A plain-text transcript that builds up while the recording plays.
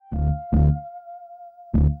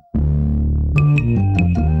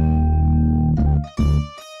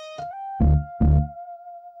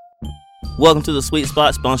Welcome to The Sweet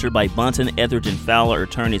Spot, sponsored by Bunton, Etheridge & Fowler,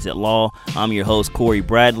 attorneys at law. I'm your host, Corey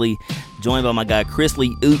Bradley, joined by my guy, Chris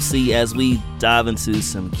Lee Utsi, as we dive into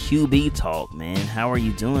some QB talk, man. How are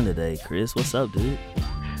you doing today, Chris? What's up, dude?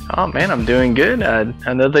 Oh, man, I'm doing good.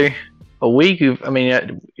 A week.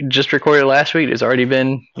 Just recorded last week. There's already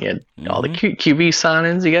been all the QB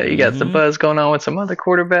signings. You got the buzz going on with some other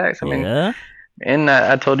quarterbacks. And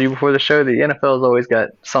I told you before the show, the NFL's always got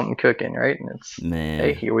something cooking, right? And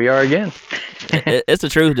hey, here we are again. It's the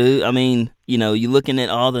truth, dude. I mean, you're looking at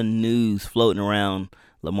all the news floating around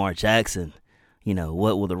Lamar Jackson.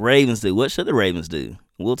 What will the Ravens do? What should the Ravens do?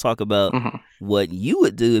 We'll talk about what you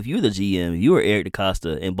would do if you were the GM, if you were Eric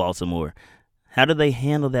DeCosta in Baltimore. How do they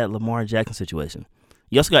handle that Lamar Jackson situation?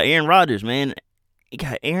 You also got Aaron Rodgers, man. You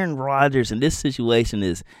got Aaron Rodgers, and this situation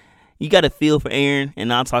is, you got to feel for Aaron,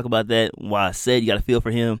 and I'll talk about that. Why I said you got to feel for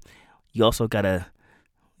him. You also got to,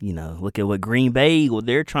 look at what Green Bay, what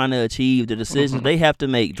they're trying to achieve, the decisions they have to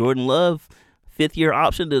make. Jordan Love, fifth-year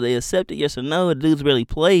option, do they accept it, yes or no? The dude's barely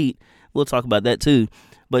played. We'll talk about that too.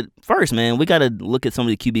 But first, man, we got to look at some of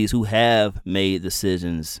the QBs who have made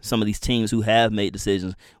decisions, some of these teams who have made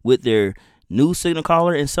decisions with their new signal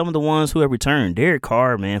caller, and some of the ones who have returned. Derek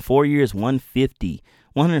Carr, man, 4 years,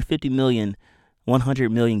 $150 million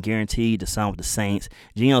guaranteed to sign with the Saints.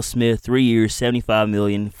 Geno Smith, 3 years, $75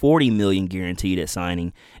 million, $40 million guaranteed at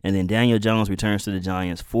signing. And then Daniel Jones returns to the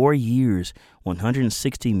Giants, 4 years,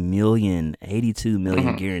 $160 million, $82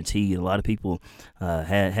 million guaranteed. A lot of people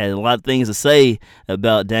had a lot of things to say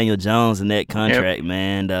about Daniel Jones and that contract,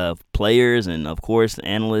 man. Players and, of course,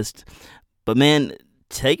 analysts. But, man,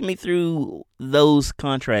 take me through those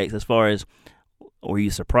contracts as far as, were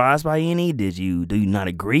you surprised by any? Do you not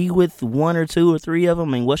agree with one or two or three of them?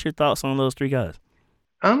 I mean, what's your thoughts on those three guys?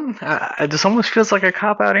 It just almost feels like a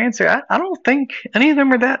cop-out answer. I don't think any of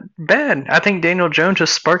them are that bad. I think Daniel Jones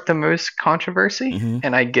just sparked the most controversy,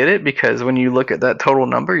 and I get it because when you look at that total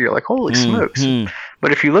number, you're like, holy smokes.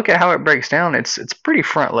 But if you look at how it breaks down, it's pretty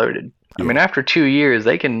front-loaded. Yeah. I mean, after 2 years,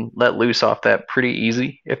 they can let loose off that pretty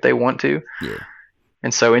easy if they want to. Yeah.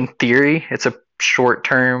 And so in theory, it's a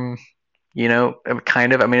short-term,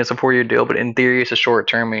 kind of. I mean, it's a 4-year deal, but in theory, it's a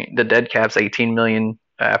short-term. The dead cap's $18 million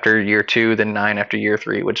after year 2, then $9 million after year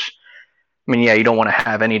 3, which, I mean, you don't want to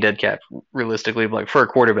have any dead cap realistically, but like for a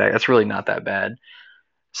quarterback, that's really not that bad.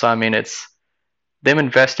 So, I mean, it's them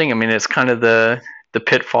investing. I mean, it's kind of the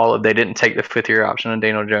pitfall of they didn't take the 5th-year option on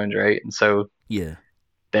Daniel Jones, right? And so, they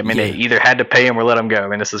either had to pay him or let him go. I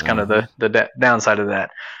mean, this is kind of the downside of that.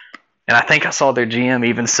 And I think I saw their GM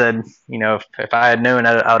even said, if I had known,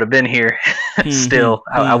 I would have been here. Still,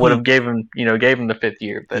 I would have gave him the 5th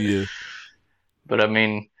year. But I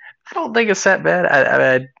mean, I don't think it's that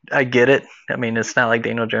bad. I get it. I mean, it's not like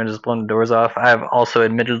Daniel Jones is blowing the doors off. I have also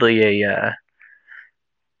admittedly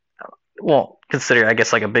consider, I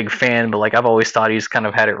guess, like a big fan, but like I've always thought he's kind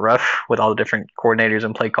of had it rough with all the different coordinators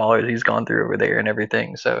and play callers he's gone through over there and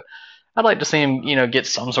everything. So I'd like to see him, get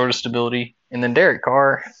some sort of stability. And then Derek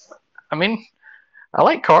Carr. I mean, I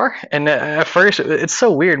like Carr, and at first, it's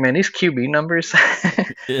so weird, man. These QB numbers,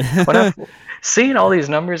 when I'm seeing all these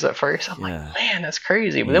numbers at first, I'm like, man, that's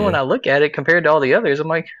crazy. But then when I look at it compared to all the others, I'm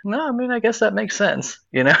like, no, I mean, I guess that makes sense,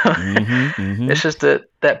 It's just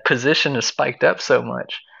that position is spiked up so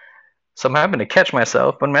much. So I'm having to catch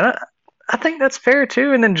myself. But, man, I think that's fair,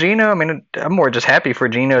 too. And then Geno, I mean, I'm more just happy for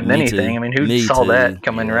Geno than anything. I mean, who saw that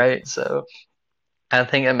coming, right? So I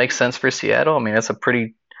think that makes sense for Seattle. I mean, that's a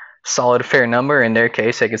pretty solid, fair number. In their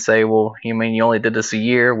case, they could say, well, you only did this a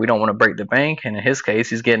year. We don't want to break the bank. And in his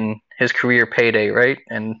case, he's getting his career payday, right?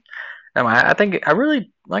 And I think I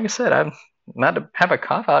really, like I said, I'm not to have a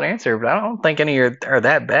cop-out answer, but I don't think any are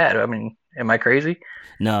that bad. I mean, am I crazy?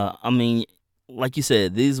 No, I mean, like you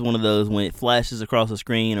said, this is one of those when it flashes across the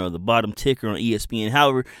screen or the bottom ticker on ESPN,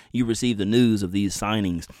 however you receive the news of these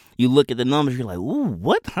signings, you look at the numbers, you're like, ooh,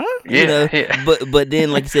 what, huh? Yeah. But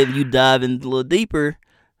then, like you said, if you dive in a little deeper,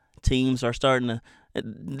 teams are starting to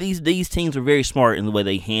these teams are very smart in the way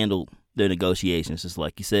they handle their negotiations. Just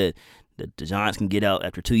like you said, the Giants can get out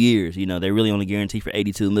after 2 years. They really only guarantee for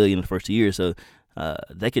 $82 million in the first 2 years, so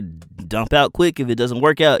they could dump out quick if it doesn't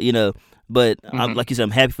work out. But like you said,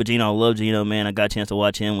 I'm happy for Geno. I love Geno, man. I got a chance to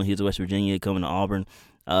watch him when he was at West Virginia, coming to Auburn.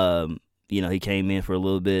 He came in for a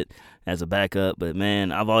little bit as a backup, but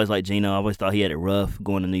man, I've always liked Geno. I always thought he had it rough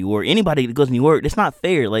going to New York. Anybody that goes to New York, it's not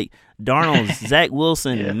fair. like Darnold, Zach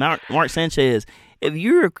Wilson, Mark Sanchez. If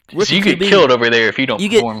you're a rookie so you get killed over there if you don't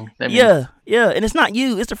perform. And it's not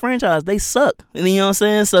you, it's the franchise. They suck. You know what I'm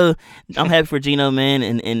saying? So I'm happy for Geno, man,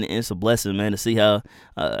 and it's a blessing, man, to see how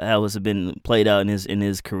it's been played out in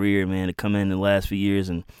his career, man, to come in the last few years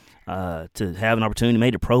and to have an opportunity,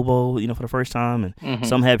 made the Pro Bowl, for the first time, and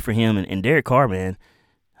so I'm happy for him. And Derek Carr, man,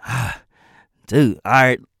 dude. All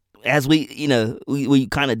right, as we we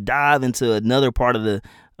kind of dive into another part of the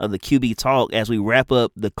QB talk as we wrap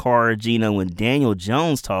up the Carr, Geno, and Daniel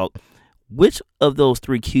Jones talk. Which of those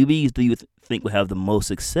three QBs do you think will have the most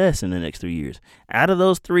success in the next 3 years? Out of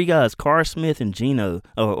those three guys, Carr, Smith, and Geno,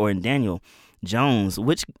 or Daniel Jones,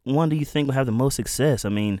 which one do you think will have the most success? I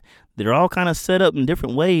mean, they're all kind of set up in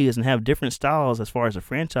different ways and have different styles as far as the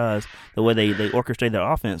franchise, the way they orchestrate their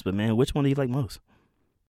offense. But, man, which one do you like most?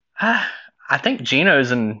 I think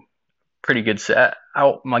Geno's in pretty good set.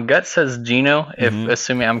 My gut says Geno, if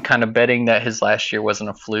assuming I'm kind of betting that his last year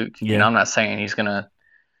wasn't a fluke. Yeah. I'm not saying he's going to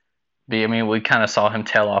be. I mean, we kind of saw him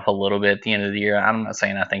tail off a little bit at the end of the year. I'm not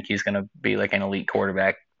saying I think he's going to be like an elite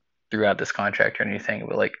quarterback throughout this contract or anything,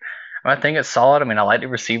 but like I think it's solid. I mean, I like the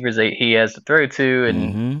receivers that he has to throw to,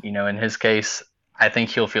 and in his case, I think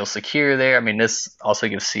he'll feel secure there. I mean, this also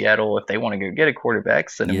gives Seattle, if they want to go get a quarterback,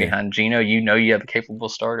 sitting behind Geno, you have a capable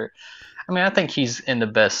starter. I mean, I think he's in the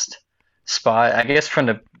best spot. I guess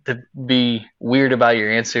to be weird about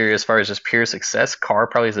your answer as far as just pure success, Carr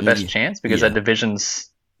probably has the best chance because that division's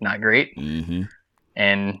not great.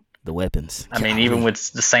 And the weapons. I mean, even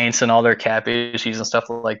with the Saints and all their cap issues and stuff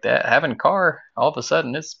like that, having Carr all of a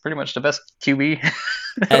sudden it's pretty much the best QB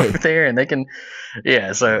over there, and they can,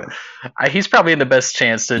 So he's probably in the best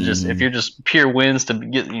chance to just if you're just pure wins to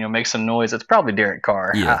get make some noise. It's probably Derek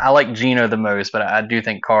Carr. Yeah. I like Geno the most, but I do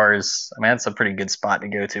think Carr is. I mean, that's a pretty good spot to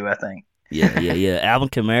go to. I think. Yeah. Alvin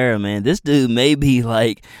Kamara, man, this dude may be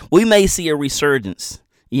like we may see a resurgence.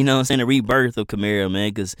 A rebirth of Kamara,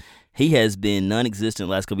 man, because he has been non-existent the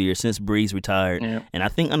last couple of years since Breeze retired. Yeah. And I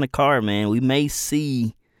think on the card, man, we may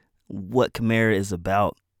see what Kamara is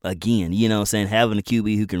about again. Having a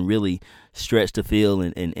QB who can really stretch the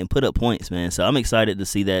field and put up points, man. So I'm excited to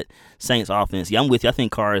see that Saints offense. Yeah, I'm with you. I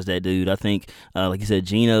think Carr is that dude. I think, like you said,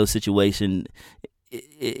 Geno's situation.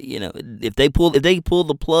 If they pull the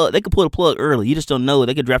plug, they could pull the plug early. You just don't know.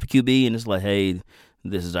 They could draft a QB and it's like, hey,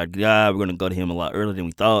 this is our guy. We're going to go to him a lot earlier than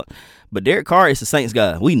we thought. But Derek Carr is the Saints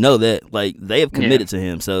guy. We know that. Like, they have committed to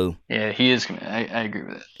him. So yeah, he is. I agree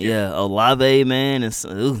with it. Yeah, Olave, man. I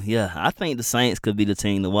think the Saints could be the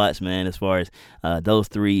team to watch, man, as far as those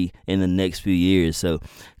three in the next few years. So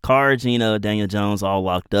Carr, Geno, Daniel Jones all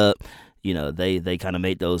locked up. They kind of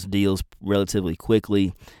made those deals relatively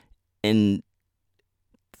quickly. And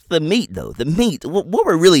the meat, what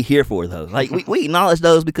we're really here for, though. Like, we acknowledge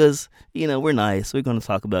those because, we're nice. We're going to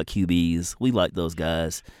talk about QBs. We like those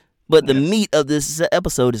guys. But the meat of this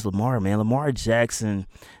episode is Lamar, man. Lamar Jackson.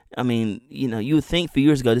 I mean, you would think a few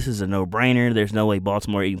years ago this is a no-brainer. There's no way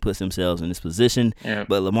Baltimore even puts themselves in this position. Yep.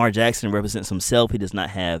 But Lamar Jackson represents himself. He does not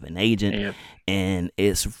have an agent. Yep. And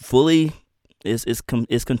it's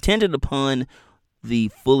contingent upon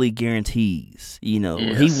the fully guarantees.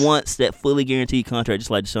 Yes. He wants that fully guaranteed contract,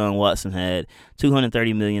 just like Deshaun Watson had,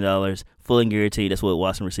 $230 million, fully guaranteed. That's what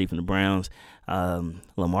Watson received from the Browns.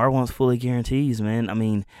 Lamar wants fully guarantees, man. I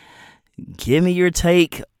mean, give me your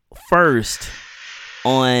take first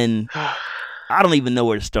on, I don't even know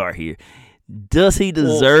where to start here. Does he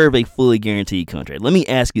deserve a fully guaranteed contract? Let me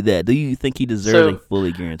ask you that. Do you think he deserves a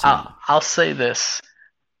fully guaranteed? I'll say this.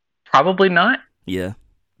 Probably not. Yeah.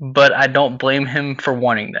 But I don't blame him for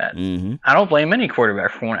wanting that. Mm-hmm. I don't blame any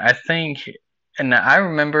quarterback for wanting it. I think, and I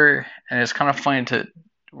remember, and it's kind of funny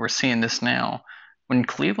we're seeing this now. When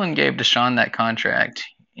Cleveland gave Deshaun that contract,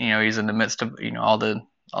 he's in the midst of, all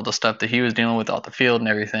the stuff that he was dealing with off the field and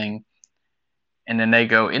everything. And then they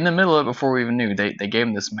go in the middle of it before we even knew. They gave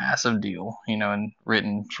him this massive deal, and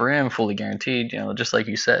written for him, fully guaranteed, just like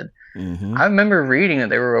you said. Mm-hmm. I remember reading that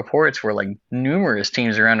there were reports where like numerous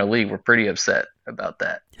teams around the league were pretty upset about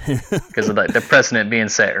that because of like the precedent being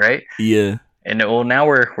set, right? Yeah. And now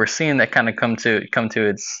we're seeing that kind of come to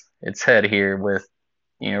its head here with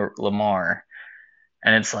Lamar,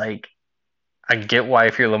 and it's like I get why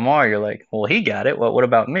if you're Lamar, you're like, well, he got it. What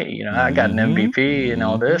about me? I got an MVP and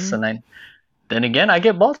all this, and then again, I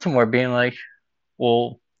get Baltimore being like,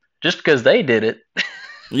 well, just because they did it.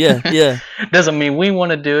 Yeah. Doesn't mean we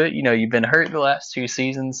want to do it. You've been hurt the last 2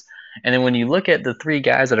 seasons. And then when you look at the 3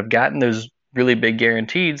 guys that have gotten those really big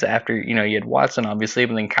guarantees after, you had Watson, obviously,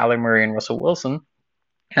 but then Kyler Murray and Russell Wilson.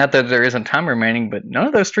 Not that there isn't time remaining, but none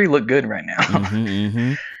of those 3 look good right now.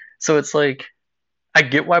 Mm-hmm. So it's like, I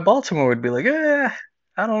get why Baltimore would be like, I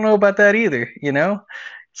don't know about that either,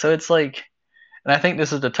 So it's like, and I think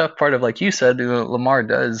this is the tough part of, like you said, Lamar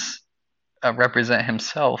does represent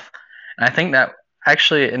himself. And I think that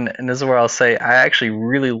actually, and this is where I'll say, I actually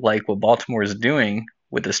really like what Baltimore is doing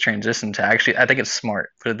with this transition to I think it's smart,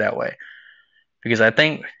 put it that way. Because I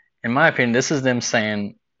think in my opinion, this is them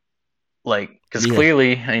saying, like, because Yeah.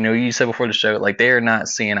 clearly, you said before the show, like, they are not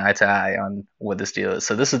seeing eye to eye on what this deal is.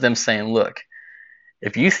 So this is them saying, look,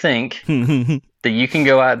 if you think that you can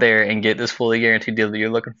go out there and get this fully guaranteed deal that you're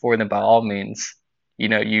looking for, then by all means, you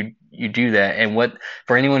do that. And what,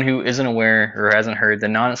 for anyone who isn't aware or hasn't heard, the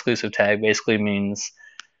non-exclusive tag basically means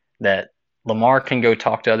that Lamar can go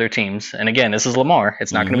talk to other teams. And again, this is Lamar.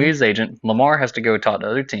 It's not going to be his agent. Lamar has to go talk to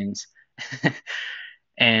other teams.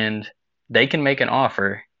 And they can make an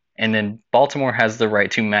offer, and then Baltimore has the right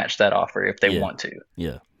to match that offer if they want to.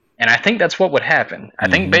 Yeah. And I think that's what would happen. I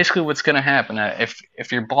think basically what's going to happen,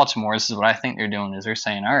 if you're Baltimore, this is what I think they're doing, is they're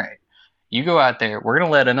saying, all right, you go out there, we're going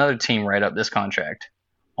to let another team write up this contract.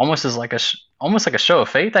 Almost as like almost like a show of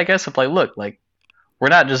faith, I guess, of like, look, like, we're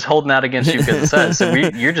not just holding out against you because it's us. So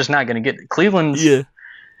you're just not going to get Cleveland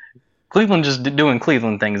just doing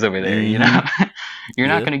Cleveland things over there, You're not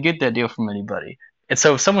going to get that deal from anybody. And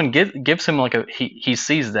so if someone gives him like he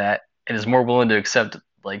sees that and is more willing to accept,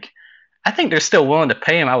 like, I think they're still willing to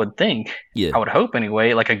pay him, I would think. Yeah. I would hope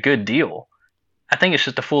anyway, like a good deal. I think it's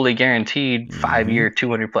just a fully guaranteed 5-year,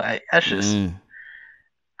 200 play. That's just,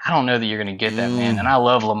 I don't know that you're going to get that, man. And I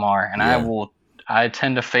love Lamar, and I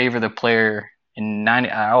tend to favor the player.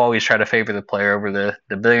 I always try to favor the player over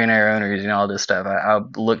the billionaire owners and all this stuff. I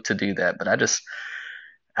look to do that, but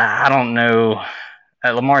I don't know.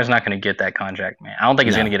 Lamar's not going to get that contract, man. I don't think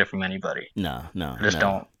he's going to get it from anybody. No. I just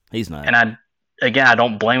don't. He's not. And I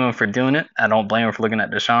don't blame him for doing it. I don't blame him for looking at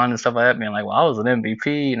Deshaun and stuff like that, being like, well, I was an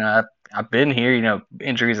MVP. I've been here,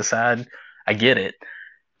 injuries aside. I get it.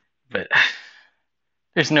 But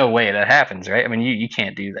there's no way that happens, right? I mean, you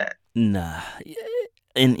can't do that. Nah.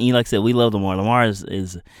 And like I said, we love Lamar. Lamar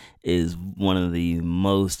is one of the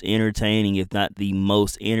most entertaining, if not the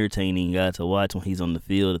most entertaining guy to watch when he's on the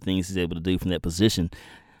field, the things he's able to do from that position.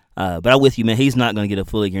 But I'm with you, man. He's not going to get a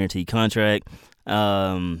fully guaranteed contract.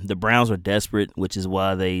 The Browns were desperate, which is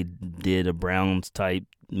why they did a Browns-type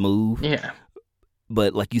move. Yeah.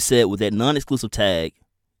 But like you said, with that non-exclusive tag,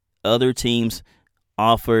 other teams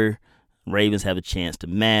offer, Ravens have a chance to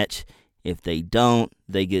match. If they don't,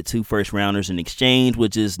 they get 2 first-rounders in exchange,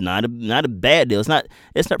 which is not a bad deal. It's not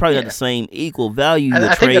probably not the same equal value.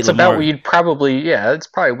 I think that's Lamar. About what you'd probably it's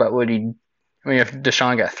probably about what he'd. I mean, if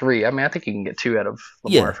Deshaun got 3, I mean, I think you can get 2 out of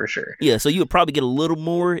Lamar for sure. Yeah, so you would probably get a little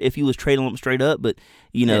more if you was trading them straight up. But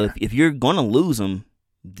if you're going to lose them,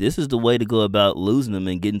 this is the way to go about losing them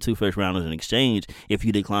and getting 2 first-rounders in exchange if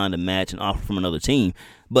you decline to match and offer from another team.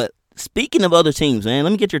 But speaking of other teams, man,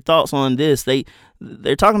 let me get your thoughts on this.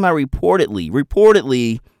 They're talking about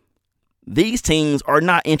reportedly, these teams are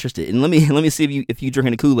not interested. And let me see if you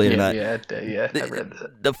drinking the Kool-Aid or not. Yeah, I read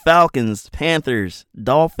that. The Falcons, Panthers,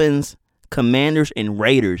 Dolphins, Commanders, and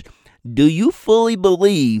Raiders. Do you fully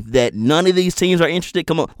believe that none of these teams are interested?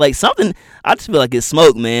 Come on, like something. I just feel like it's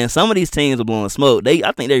smoke, man. Some of these teams are blowing smoke.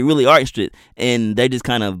 I think they really are interested, and they just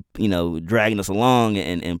kind of dragging us along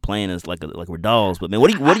and playing us like we're dolls. But man,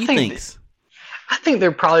 what do you think? I think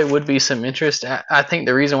there probably would be some interest. I think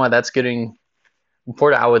the reason why that's getting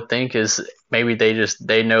reported, I would think, is maybe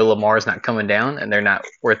they know Lamar's not coming down and they're not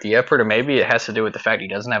worth the effort, or maybe it has to do with the fact he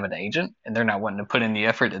doesn't have an agent and they're not wanting to put in the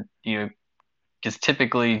effort to because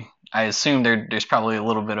typically, I assume there's probably a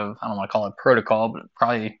little bit of, I don't want to call it protocol, but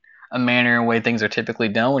probably a manner and way things are typically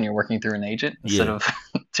done when you're working through an agent instead of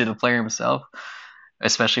to the player himself,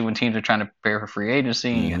 especially when teams are trying to prepare for free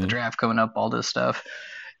agency and you got the draft coming up, all this stuff.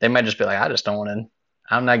 They might just be like, I just don't want to,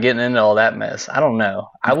 I'm not getting into all that mess. I don't know.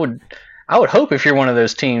 I would hope if you're one of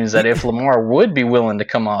those teams that if Lamar would be willing to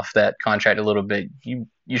come off that contract a little bit, you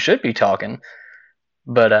should be talking.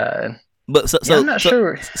 But I'm not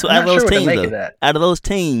sure. So out of those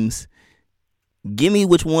teams, give me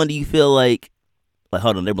which one do you feel like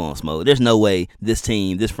hold on, they're blowing smoke. There's no way this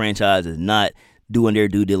franchise is not doing their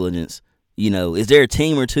due diligence. Is there a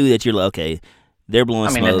team or two that you're like, okay, they're blowing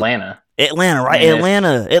smoke? I mean, Atlanta,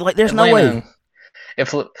 right? There's no way.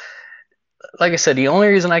 If, like I said, the only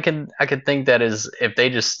reason I could think that is if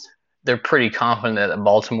they're pretty confident that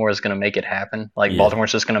Baltimore is going to make it happen. Like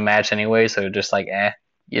Baltimore's just going to match anyway, so just like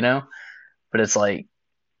But it's like,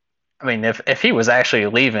 I mean, if he was actually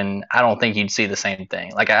leaving, I don't think you'd see the same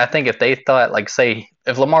thing. Like, I think if they thought, like, say,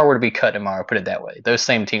 if Lamar were to be cut tomorrow, put it that way, those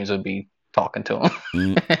same teams would be talking to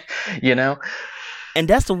him, And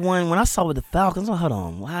that's the one, when I saw with the Falcons, hold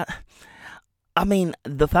on, why? I mean,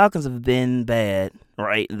 the Falcons have been bad,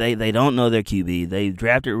 right? They don't know their QB. They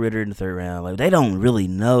drafted Ritter in the 3rd round. Like, they don't really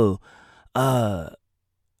know. But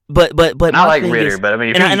I like Ritter, but I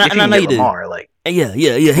mean, if you can get Lamar, like. Yeah.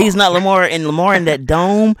 He's not Lamar, and Lamar in that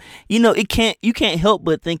dome. You can't help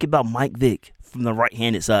but think about Mike Vick, from the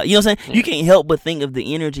right-handed side. You know what I'm saying? Yeah. You can't help but think of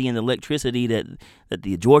the energy and the electricity that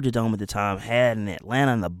the Georgia Dome at the time had in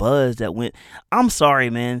Atlanta and the buzz that went. I'm sorry,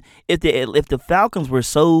 man. If the Falcons were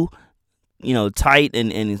so, tight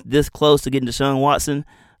and this close to getting Deshaun Watson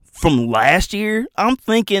from last year, I'm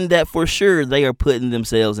thinking that for sure they are putting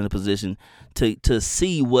themselves in a position to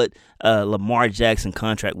see what Lamar Jackson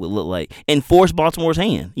contract would look like and force Baltimore's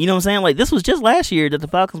hand. You know what I'm saying? Like, this was just last year that the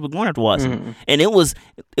Falcons were going after Watson, and it was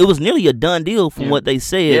nearly a done deal from what they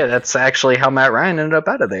said. Yeah, that's actually how Matt Ryan ended up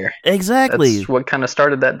out of there. Exactly. That's what kind of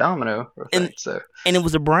started that domino effect. And it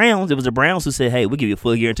was the Browns. It was the Browns who said, "Hey, we'll give you a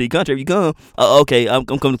full guarantee contract if you come." Okay, I'm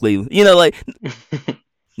coming to Cleveland.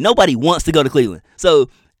 Nobody wants to go to Cleveland. So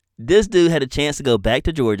this dude had a chance to go back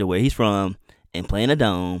to Georgia, where he's from, and play in a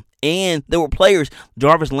dome. And there were players,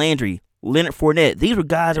 Jarvis Landry, Leonard Fournette. These were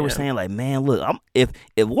guys that were saying, like, man, look, if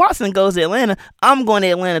Watson goes to Atlanta, I'm going to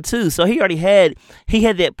Atlanta too. So he already had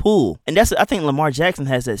that pool. And I think Lamar Jackson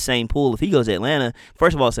has that same pool. If he goes to Atlanta,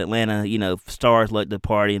 first of all, it's Atlanta, stars like to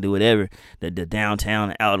party and do whatever. The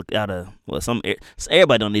downtown out of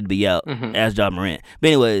everybody don't need to be out, as Ja Morant. But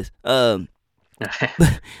anyways, but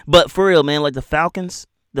for real, man, like the Falcons,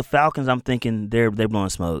 I'm thinking they're blowing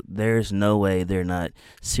smoke. There's no way they're not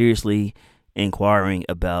seriously inquiring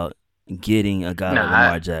about getting a guy like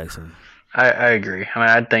Lamar Jackson. I agree. I mean,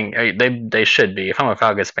 I think they should be. If I'm a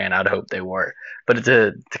Falcons fan, I'd hope they were. But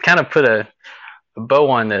to kind of put a bow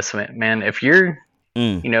on this, man, if you're,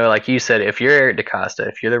 like you said, if you're Eric DeCosta,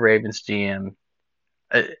 if you're the Ravens GM,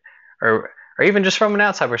 or even just from an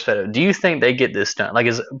outside perspective, do you think they get this done? Like,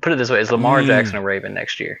 put it this way, is Lamar Jackson a Raven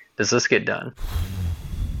next year? Does this get done?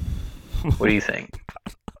 What do you think?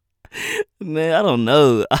 Man, I don't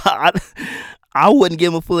know. I wouldn't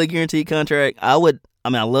give him a fully guaranteed contract. I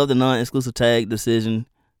love the non-exclusive tag decision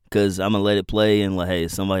because I'm going to let it play and, like, hey,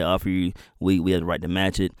 if somebody offer you, we have the right to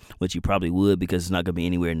match it, which you probably would because it's not going to be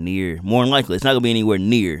anywhere near. More than likely, it's not going to be anywhere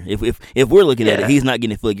near. If we're looking at it, he's not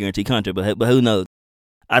getting a fully guaranteed contract, but who knows?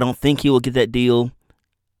 I don't think he will get that deal.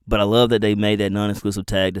 But I love that they made that non-exclusive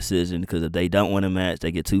tag decision because if they don't want to match,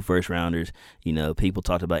 they get 2 first-rounders. People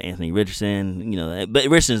talked about Anthony Richardson. But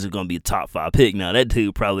Richardson's going to be a top 5 pick now. That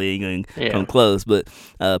dude probably ain't going to come close. But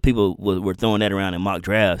people were throwing that around in mock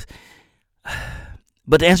drafts.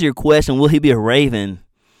 But to answer your question, will he be a Raven?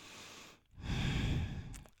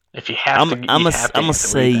 If you have to, I'm gonna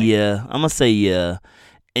say yeah. I'm gonna say yeah.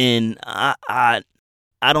 And I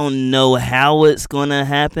don't know how it's gonna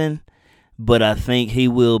happen. But I think he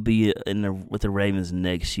will be with the Ravens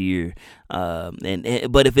next year.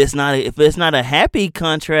 But if it's not a happy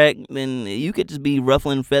contract, then you could just be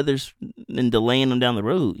ruffling feathers and delaying them down the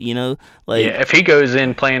road. If he goes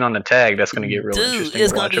in playing on the tag, that's going to get really interesting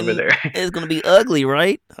to watch over there. It's going to be ugly,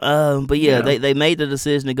 right? But they made the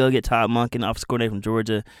decision to go get Todd Monken, offensive coordinator from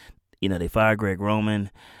Georgia. They fired Greg Roman.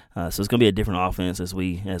 So it's going to be a different offense as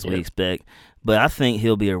we expect. But I think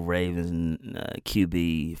he'll be a Ravens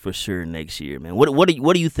QB for sure next year, man. What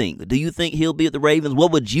do you think? Do you think he'll be at the Ravens?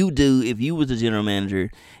 What would you do if you was the general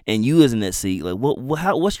manager and you was in that seat? Like,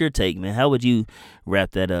 what's your take, man? How would you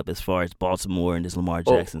wrap that up as far as Baltimore and this Lamar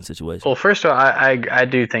Jackson situation? Well, first of all, I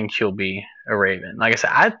do think he'll be a Raven. Like I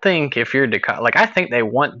said, I think if you're I think they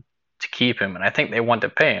want to keep him, and I think they want to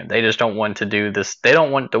pay him. They just don't want to do this. They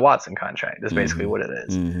don't want the Watson contract. That's basically what it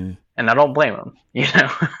is. And I don't blame them.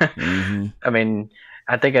 I mean,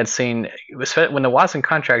 I think I'd seen when the Watson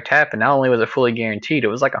contract happened. Not only was it fully guaranteed, it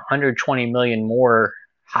was like $120 million more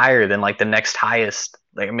higher than like the next highest.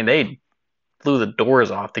 Like, I mean, they blew the doors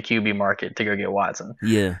off the QB market to go get Watson.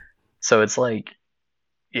 Yeah. So it's like,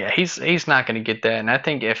 yeah, he's not going to get that. And I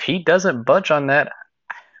think if he doesn't budge on that,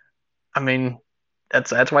 I mean,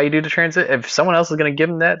 that's why you do the transit. If someone else is going to give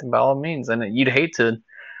him that, then by all means. And you'd hate to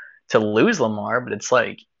lose Lamar, but it's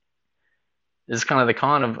like it's kind of the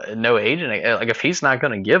con of no agent. Like if he's not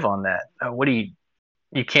going to give on that,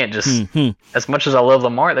 you can't just as much as I love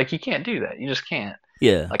Lamar, like you can't do that. You just can't.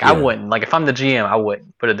 Yeah. Like I wouldn't. Like if I'm the GM, I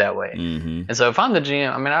wouldn't put it that way. And so if I'm the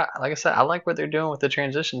GM, I mean, like I said, I like what they're doing with the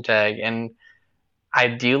transition tag, and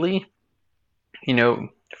ideally,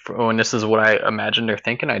 and this is what I imagine they're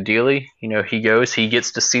thinking. Ideally, he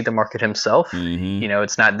gets to see the market himself.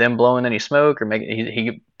 It's not them blowing any smoke or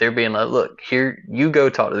making. They're being like, look, here, you go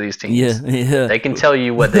talk to these teams. Yeah. They can tell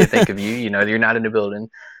you what they think of you. You're not in the building.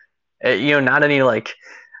 Not any like.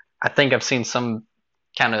 I think I've seen some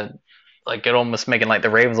kind of like it almost making like the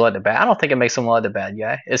Ravens like the bad. I don't think it makes them like the bad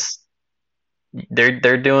guy. It's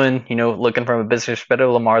they're doing looking from a business perspective.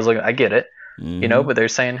 Lamar's looking. I get it. But they're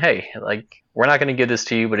saying, hey, like, we're not going to give this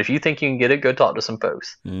to you, but if you think you can get it, go talk to some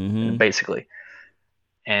folks, basically.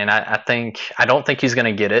 And I don't think he's going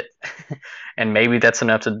to get it. and maybe that's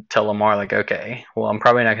enough to tell Lamar like, okay, well, I'm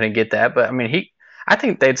probably not going to get that, but I mean, I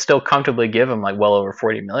think they'd still comfortably give him like well over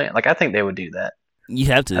 $40 million. Like I think they would do that. You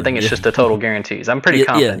have to. I think it's just the total guarantees. I'm pretty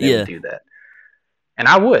confident they would do that. And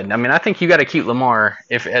I would. I mean, I think you got to keep Lamar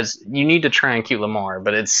you need to try and keep Lamar,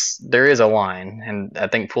 but there is a line, and I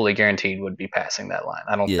think fully guaranteed would be passing that line.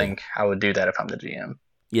 I don't think I would do that if I'm the GM.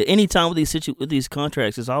 Yeah, anytime with these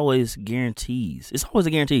contracts, it's always guarantees. It's always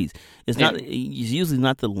the guarantees. It's not. It's usually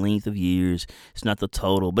not the length of years. It's not the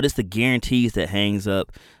total, but it's the guarantees that hangs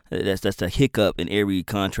up. That's the hiccup in every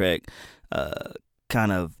contract,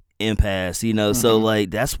 kind of impasse. You know, so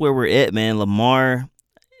like that's where we're at, man. Lamar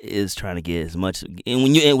is trying to get as much, and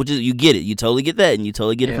when you get it, you totally get that, and you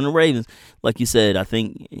totally get it from the Ravens. Like you said, I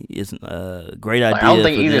think it's a great idea. I don't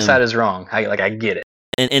think either side is wrong. I get it.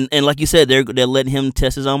 And like you said, they're letting him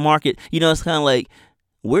test his own market. You know, it's kind of like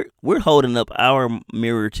we're holding up our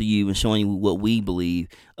mirror to you and showing you what we believe.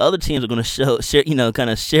 Other teams are going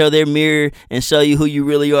to share their mirror and show you who you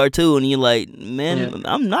really are too. And you're like, man,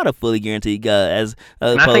 I'm not a fully guaranteed guy.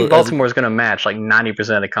 I think Baltimore is going to match like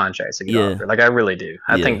 90% of the contracts they get offered. Like I really do.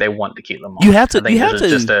 I think they want to keep Lamar. You have to.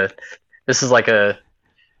 This is like a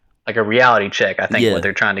reality check. I think what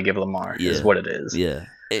they're trying to give Lamar is what it is. Yeah.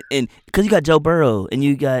 And because you got Joe Burrow and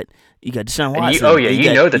you got Deshaun Watson.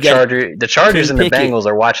 The Chargers and the Bengals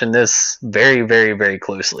are watching this very, very, very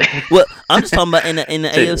closely. Well, I'm just talking about in the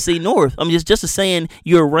AFC North. I'm just saying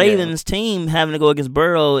your Ravens team having to go against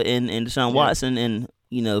Burrow and Deshaun Watson, and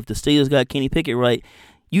if the Steelers got Kenny Pickett right,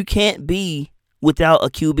 you can't be without a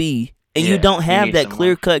QB, and you don't have that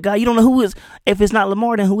clear cut guy. You don't know who is. If it's not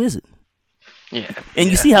Lamar, then who is it? Yeah. And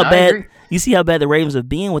you see how bad. You see how bad the Ravens have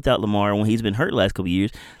been without Lamar when he's been hurt the last couple of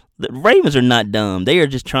years. The Ravens are not dumb. They are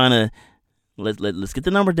just trying to let's get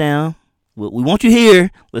the number down. We want you here.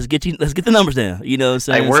 Let's get the numbers down. You know what I'm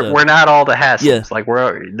saying? Like we're not all the hassles. Yeah. Like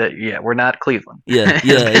we're not Cleveland. Yeah.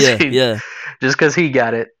 Just because he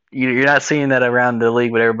got it, you're not seeing that around the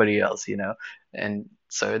league with everybody else. And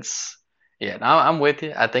so it's I'm with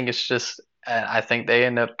you. I think it's just. I think they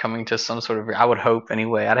end up coming to some sort of. I would hope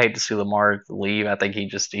anyway. I'd hate to see Lamar leave. I think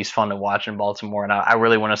he's fun to watch in Baltimore, and I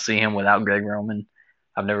really want to see him without Greg Roman.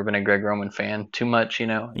 I've never been a Greg Roman fan too much,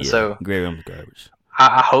 Yeah, so Greg Roman's garbage.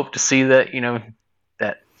 I hope to see that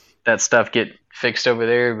that stuff get fixed over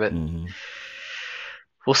there, but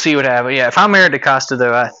we'll see what happens. Yeah, if I'm Aaron DeCosta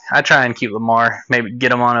though, I try and keep Lamar. Maybe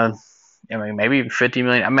get him on maybe even $50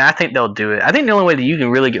 million. I mean, I think they'll do it. I think the only way that you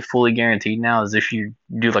can really get fully guaranteed now is if you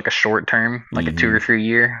do like a short term, like a 2 or 3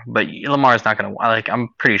 year. But Lamar's not going to I'm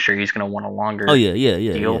pretty sure he's going to want a longer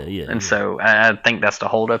deal. And so I think that's the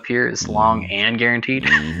holdup here is long and guaranteed.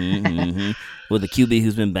 With a QB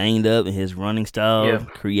who's been banged up and his running style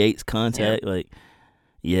creates contact.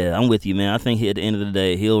 I'm with you, man. I think at the end of the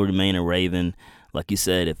day, he'll remain a Raven. Like you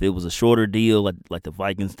said, if it was a shorter deal, like the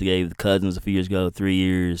Vikings gave the Cousins a few years ago, 3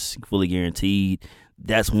 years, fully guaranteed,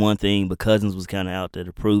 that's one thing. But Cousins was kind of out there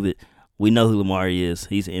to prove it. We know who Lamar is.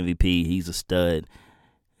 He's an MVP. He's a stud.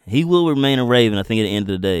 He will remain a Raven, I think, at the end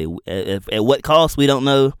of the day. At what cost, we don't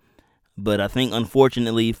know. But I think,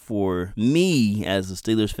 unfortunately for me as a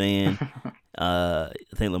Steelers fan, I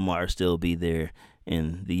think Lamar will still be there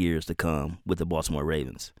in the years to come with the Baltimore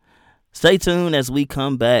Ravens. Stay tuned as we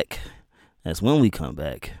come back. When we come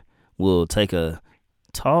back, we'll take a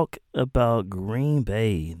talk about Green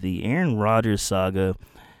Bay, the Aaron Rodgers saga.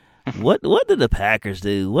 What did the Packers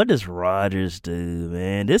do? What does Rodgers do,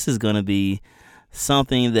 man? This is going to be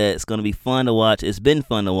something that's going to be fun to watch. It's been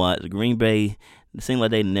fun to watch. Green Bay, it seemed like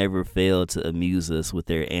they never failed to amuse us with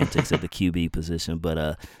their antics at the QB position.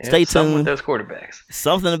 But stay tuned. Something with those quarterbacks.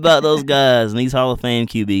 Something about those guys and these Hall of Fame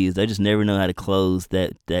QBs. They just never know how to close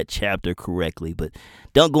that chapter correctly. But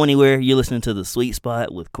don't go anywhere. You're listening to The Sweet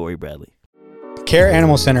Spot with Corey Bradley. Care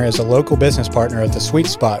Animal Center is a local business partner of The Sweet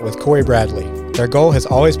Spot with Corey Bradley. Their goal has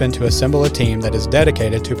always been to assemble a team that is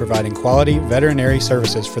dedicated to providing quality veterinary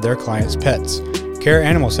services for their clients' pets. Care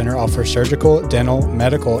Animal Center offers surgical, dental,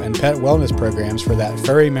 medical, and pet wellness programs for that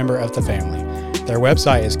furry member of the family. Their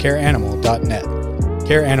website is careanimal.net.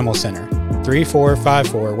 Care Animal Center,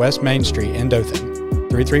 3454 West Main Street in Dothan,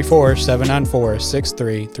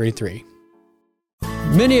 334-794-6333.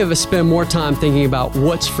 Many of us spend more time thinking about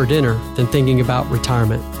what's for dinner than thinking about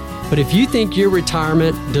retirement. But if you think your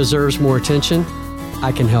retirement deserves more attention,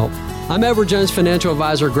 I can help. I'm Edward Jones Financial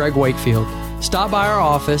Advisor Greg Wakefield. Stop by our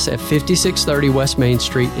office at 5630 West Main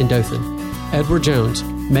Street in Dothan. Edward Jones,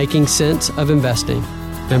 making sense of investing.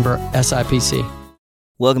 Member SIPC.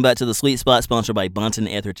 Welcome back to The Sweet Spot, sponsored by Bunton,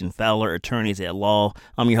 Etheridge & Fowler, attorneys at law.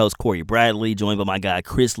 I'm your host, Corey Bradley, joined by my guy,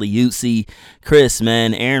 Chris Liuzzi. Chris,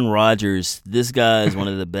 man, Aaron Rodgers, this guy is one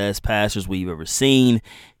of the best passers we've ever seen.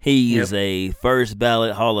 He's a first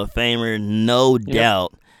ballot Hall of Famer, no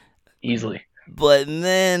doubt. Easily. But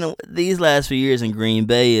man, these last few years in Green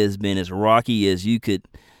Bay has been as rocky as you could.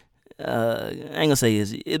 I ain't gonna say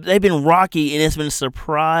they've been rocky, and it's been a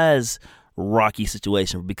surprise rocky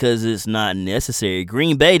situation because it's not necessary.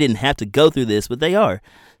 Green Bay didn't have to go through this, but they are.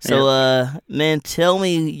 So, man, tell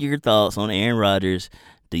me your thoughts on Aaron Rodgers.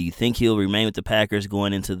 Do you think he'll remain with the Packers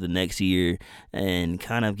going into the next year? And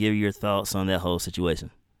kind of give your thoughts on that whole situation.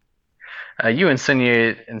 You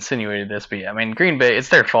insinuated this, but I mean, Green Bay, it's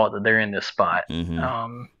their fault that they're in this spot. Mm-hmm. I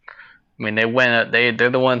mean, they went up. They're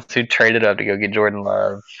the ones who traded up to go get Jordan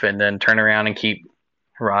Love, and then turn around and keep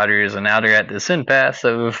Rodgers, and now they're at this impasse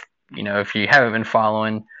of, if you haven't been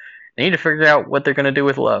following, they need to figure out what they're going to do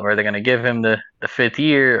with Love. Are they going to give him the fifth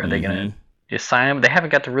year? Are they going to just sign him? They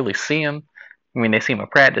haven't got to really see him. I mean, they see him at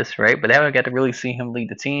practice, right? But they haven't got to really see him lead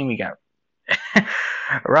the team. You got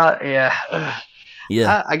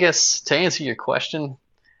Yeah. I guess to answer your question,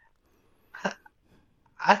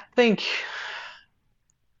 I think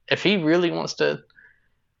if he really wants to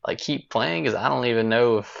keep playing, because I don't even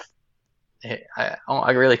know if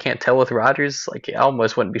I really can't tell with Rodgers. I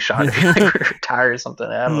almost wouldn't be shocked if he retires or something.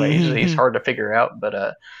 I don't know. He's hard to figure out, but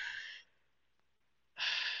I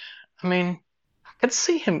mean, I could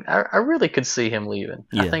see him. I really could see him leaving.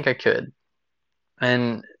 Yeah. I think I could.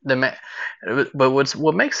 And but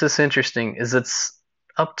what makes this interesting is it's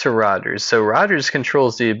up to Rodgers. So Rodgers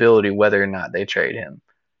controls the ability whether or not they trade him,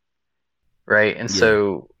 right? And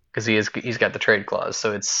so because he's got the trade clause,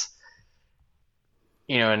 so it's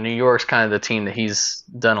and New York's kind of the team that he's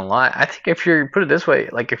done a lot. I think if you're put it this way,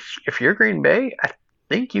 if you're Green Bay, I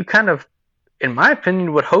think you kind of, in my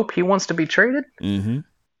opinion, would hope he wants to be traded. Mm-hmm.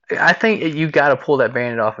 I think you got to pull that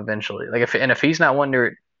Band-Aid off eventually. If he's not one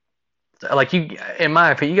to. In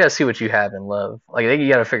my opinion, you got to see what you have in Love. You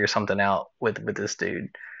got to figure something out with this dude,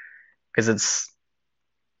 because it's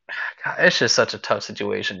just such a tough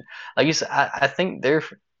situation. Like you said, I think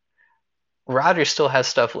Rodgers still has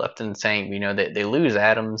stuff left in the tank. They lose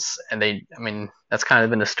Adams, and that's kind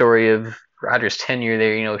of been the story of Rodgers' tenure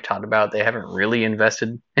there. We've talked about they haven't really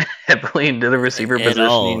invested heavily into the receiver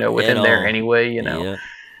position, within there anyway.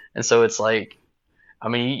 And so it's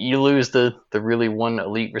you lose the really one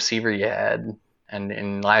elite receiver you had,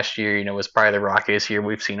 and last year, was probably the rockiest year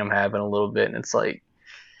we've seen him have in a little bit, and it's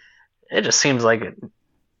it just seems like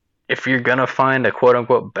if you're gonna find a quote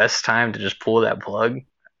unquote best time to just pull that plug,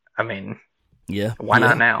 why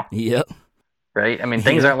not now? Yep. Right?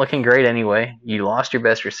 Things aren't looking great anyway. You lost your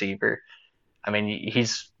best receiver.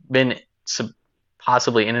 He's been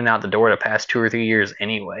possibly in and out the door the past 2 or 3 years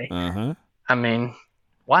anyway.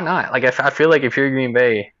 Why not? I feel like if you're Green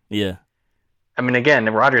Bay,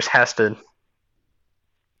 again, Rodgers has to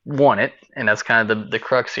want it, and that's kind of the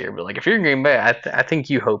crux here. But if you're Green Bay, I think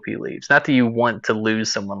you hope he leaves. Not that you want to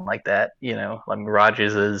lose someone like that.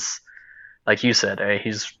 Rodgers is, like you said,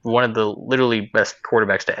 he's one of the literally best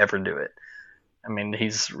quarterbacks to ever do it.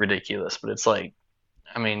 He's ridiculous, but it's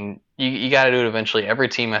you got to do it eventually. Every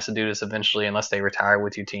team has to do this eventually, unless they retire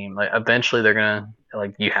with your team. Eventually, they're gonna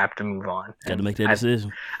you have to move on. Got to make that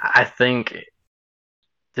decision. I think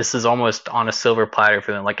this is almost on a silver platter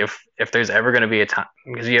for them. If there's ever going to be a time,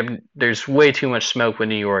 because there's way too much smoke with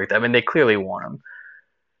New York. They clearly want him,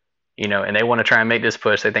 and they want to try and make this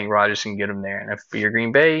push. They think Rodgers can get them there. And if you're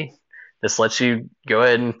Green Bay, this lets you go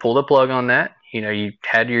ahead and pull the plug on that. You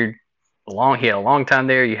had he had a long time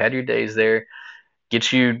there. You had your days there.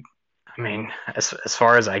 Get you. As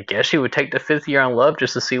far as I guess, you would take the 5th year on Love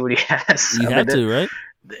just to see what he has. You have to, right?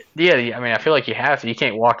 Yeah, I feel like you have to. You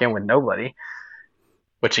can't walk in with nobody.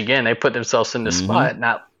 Which again, they put themselves in this spot,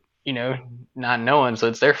 not knowing, so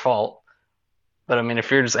it's their fault. But if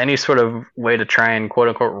there's any sort of way to try and quote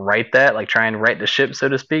unquote right that, try and right the ship, so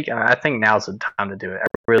to speak, I think now's the time to do it. I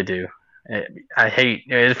really do.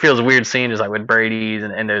 It feels weird seeing just with Brady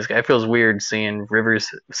and those guys. It feels weird seeing Rivers,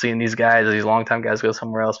 seeing these guys, these longtime guys, go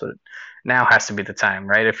somewhere else. But now has to be the time,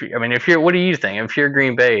 right? What do you think? If you're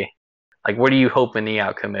Green Bay, what are you hoping the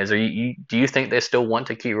outcome is? Do you think they still want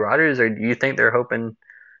to keep Rodgers, or do you think they're hoping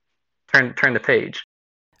turn the page?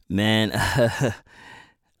 Man,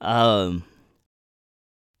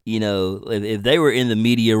 if they were in the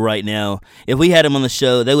media right now, if we had them on the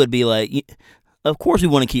show, they would be like, of course we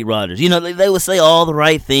want to keep Rodgers. They would say all the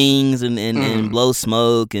right things and blow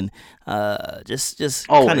smoke and just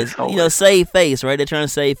kind of save face, right? They're trying to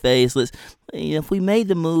save face. If we made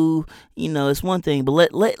the move, it's one thing, but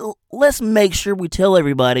let's make sure we tell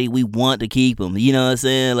everybody we want to keep him. You know what I'm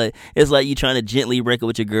saying? It's like you trying to gently wreck it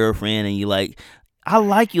with your girlfriend, and you I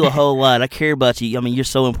like you a whole lot. I care about you. You're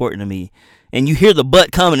so important to me. and you hear the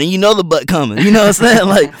butt coming, and you know the butt coming. You know what I'm saying?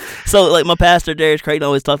 Like, so like my pastor Darius Creighton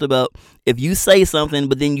always talked about, if you say something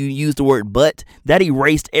but then you use the word but, that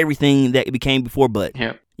erased everything that became before but.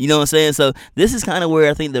 Yeah. You know what I'm saying? So this is kind of where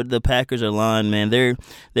I think the Packers are aligned, man. They're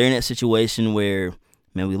in that situation where,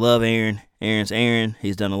 man, we love Aaron. Aaron's Aaron.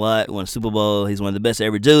 He's done a lot. Won a Super Bowl. He's one of the best to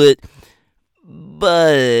ever do it.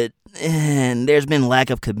 But there's been lack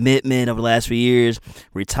of commitment over the last few years.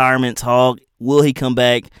 Retirement talk. Will he come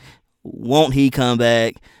back? Won't he come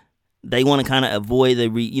back? They want to kind of avoid the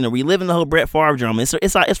reliving the whole Brett Favre drama.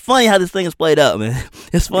 It's funny how this thing is played out, man.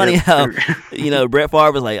 It's funny how Brett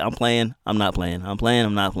Favre was like, I'm playing, I'm not playing, I'm playing,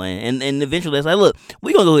 I'm not playing, and eventually it's like, look,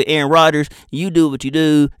 we gonna go with Aaron Rodgers. You do what you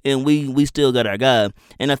do, and we still got our guy.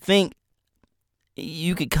 And I think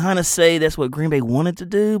you could kind of say that's what Green Bay wanted to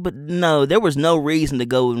do, but no, there was no reason to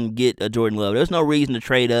go and get a Jordan Love. There's no reason to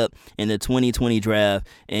trade up in the 2020 draft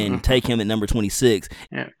and take him at number 26.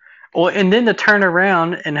 Yeah. Well, and then to turn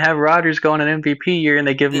around and have Rodgers go on an MVP year and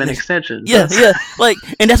they give him an extension. Yeah. Like,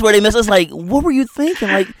 and that's where they missed. It's like, what were you thinking?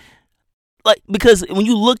 Like because when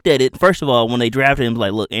you looked at it, first of all, when they drafted him,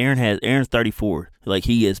 like, look, Aaron's 34. Like,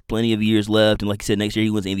 he has plenty of years left, and like you said, next year he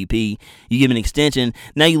wins MVP. You give him an extension.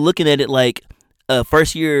 Now you're looking at it like a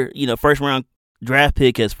first round draft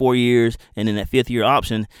pick has 4 years, and then that fifth year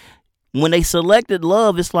option. When they selected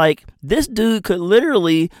Love, it's like this dude could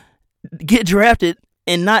literally get drafted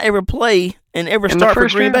and not ever play and ever start for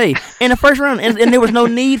Green Bay in the first round, and there was no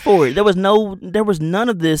need for it. There was none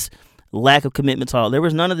of this lack of commitment talk. There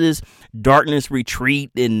was none of this darkness retreat,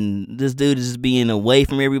 and this dude is just being away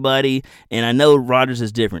from everybody. And I know Rodgers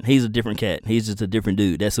is different. He's a different cat. He's just a different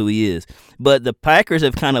dude. That's who he is. But the Packers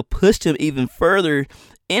have kind of pushed him even further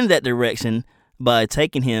in that direction by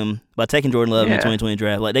taking Jordan Love in the 2020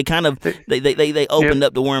 draft. Like, they kind of they opened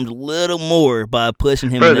up the worms a little more by pushing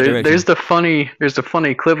him in that direction. There's the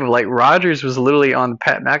funny clip of, like, Rodgers was literally on the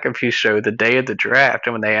Pat McAfee show the day of the draft,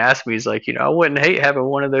 and when they asked me, he's like, I wouldn't hate having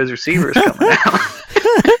one of those receivers coming out.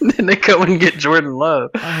 And then they go and get Jordan Love.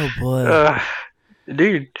 Oh boy,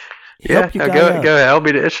 dude. Help Go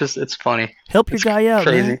ahead. It's funny. Help your guy out,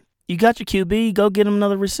 crazy. man. You got your QB, go get him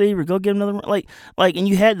another receiver. Go get him another and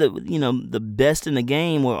you had the best in the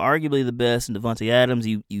game, or arguably the best, in Devontae Adams.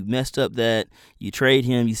 You messed up that. You trade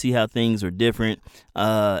him. You see how things are different,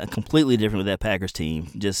 completely different with that Packers team.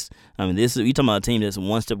 You talking about a team that's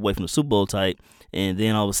one step away from the Super Bowl type, and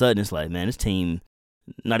then all of a sudden it's like, man, this team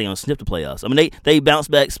not even gonna sniff the playoffs. I mean, they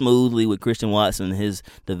bounced back smoothly with Christian Watson, his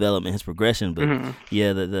development, his progression. But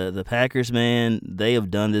the Packers, man, they have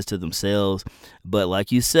done this to themselves. But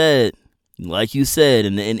like you said,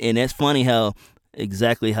 and that's funny how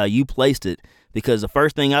exactly how you placed it, because the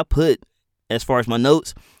first thing I put as far as my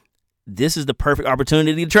notes, this is the perfect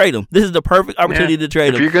opportunity to trade him. This is the perfect opportunity to trade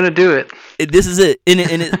him. If you're gonna do it, this is it.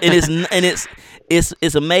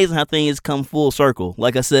 It's amazing how things come full circle.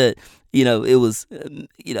 Like I said, it was,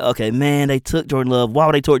 okay, man, they took Jordan Love. Why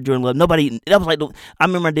would they take Jordan Love? Nobody, that was like, I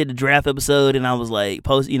remember I did the draft episode, and I was like,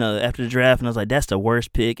 after the draft, and I was like, that's the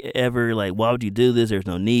worst pick ever. Like, why would you do this? There's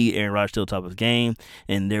no need. Aaron Rodgers still top of his game,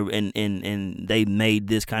 and they made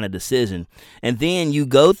this kind of decision. And then you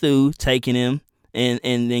go through taking him, and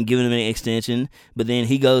then giving him an extension, but then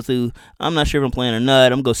he goes through, I'm not sure if I'm playing or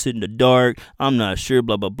not, I'm going to sit in the dark, I'm not sure,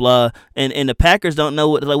 blah, blah, blah. And the Packers don't know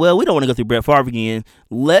what, like, well, we don't want to go through Brett Favre again.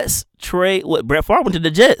 Let's trade what Brett Favre went to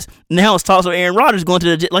the Jets. Now it's talks of Aaron Rodgers going to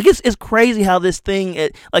the Jets. Like, it's crazy how this thing,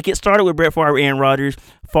 it started with Brett Favre, Aaron Rodgers,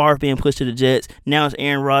 Favre being pushed to the Jets. Now it's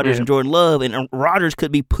Aaron Rodgers and Jordan Love, and Rodgers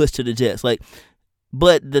could be pushed to the Jets.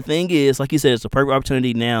 But the thing is, like you said, it's a perfect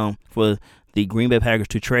opportunity now for the Green Bay Packers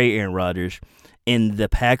to trade Aaron Rodgers. And the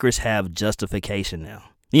Packers have justification now.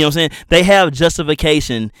 You know what I'm saying? They have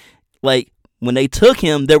justification. Like, when they took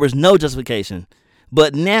him, there was no justification.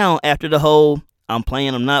 But now, after the whole, I'm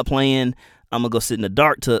playing, I'm not playing, I'm going to go sit in the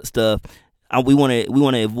dark stuff, we want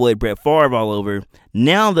to avoid Brett Favre all over.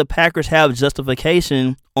 Now the Packers have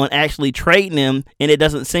justification on actually trading him, and it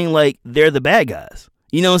doesn't seem like they're the bad guys.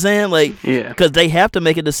 You know what I'm saying? Because they have to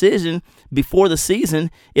make a decision before the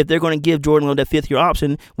season if they're going to give Jordan Love that fifth-year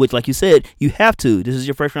option, which, like you said, you have to. This is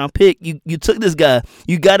your first-round pick. You took this guy.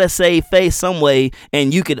 You got to save face some way,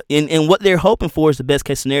 and you could. And what they're hoping for is the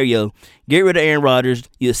best-case scenario. Get rid of Aaron Rodgers.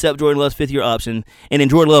 You accept Jordan Love's fifth-year option, and then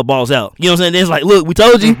Jordan Love balls out. You know what I'm saying? Then it's like, look, we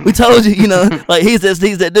told you. Like, he's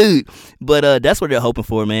that dude. But that's what they're hoping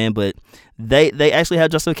for, man. But they actually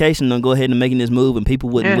have justification on go ahead and making this move, and people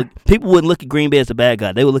wouldn't look at Green Bay as the bad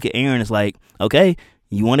guy. They would look at Aaron as like, okay,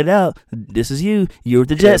 you want it out. This is you. You're with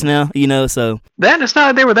the Jets now. So that it's not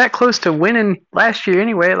like they were that close to winning last year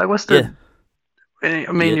anyway. Like, what's the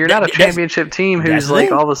I mean, you're not a championship team who's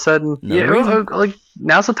like all of a sudden, like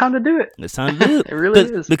now's the time to do it. It's time to do it. It really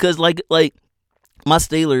is. Because like my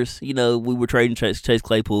Steelers, we were trading Chase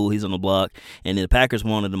Claypool. He's on the block, and the Packers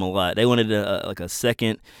wanted him a lot. They wanted like a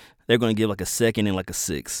second. They're going to give like a second and like a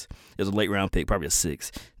 6. It was a late round pick, probably a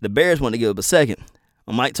 6. The Bears wanted to give up a second.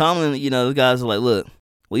 Well, Mike Tomlin, the guys are like, look,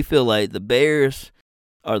 we feel like the Bears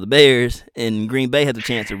are the Bears, and Green Bay had the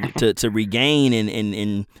chance to regain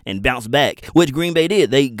and bounce back, which Green Bay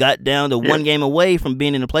did. They got down to one game away from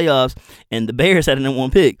being in the playoffs, and the Bears had the number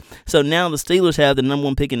 1 pick. So now the Steelers have the number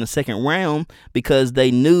 1 pick in the second round because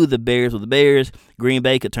they knew the Bears were the Bears. Green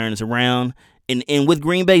Bay could turn this around. And with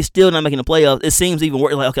Green Bay still not making the playoffs, it seems even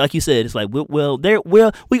worse. Like you said, it's like,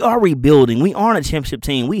 we are rebuilding. We aren't a championship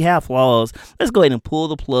team. We have flaws. Let's go ahead and pull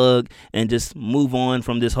the plug and just move on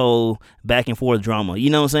from this whole back and forth drama. You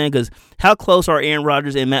know what I'm saying? Because how close are Aaron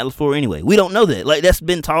Rodgers and Matt LaFleur anyway? We don't know that. Like, that's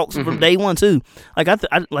been talks from day one too. Like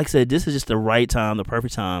like I said, this is just the right time, the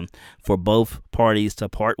perfect time for both parties to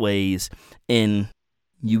part ways. And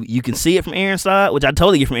you can see it from Aaron's side, which I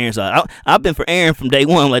totally get from Aaron's side. I've been for Aaron from day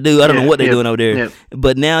one. Like, dude, I don't know what they're doing over there. Yeah.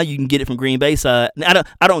 But now you can get it from Green Bay side. I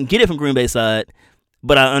don't get it from Green Bay side,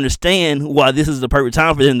 but I understand why this is the perfect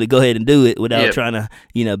time for them to go ahead and do it without trying to,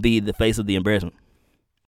 be the face of the embarrassment.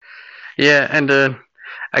 Yeah, and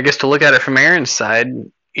I guess to look at it from Aaron's side,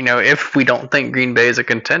 if we don't think Green Bay is a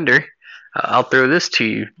contender, I'll throw this to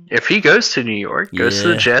you. If he goes to New York, goes to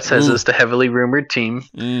the Jets, as is the heavily rumored team,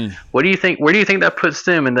 what do you think? Where do you think that puts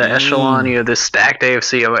them in the echelon? This stacked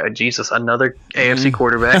AFC. Oh, Jesus, another AFC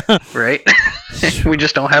quarterback, right? We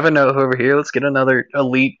just don't have enough over here. Let's get another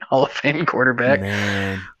elite Hall of Fame quarterback.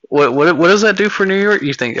 Man. What does that do for New York?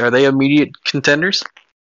 You think, are they immediate contenders?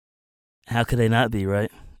 How could they not be, right?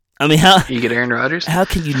 I mean, how you get Aaron Rodgers? How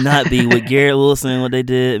can you not be with Garrett Wilson, what they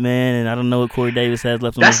did, man? And I don't know what Corey Davis has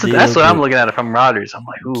left on his deal. That's what I'm looking at if I'm Rodgers. I'm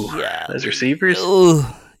like, those receivers. Ooh,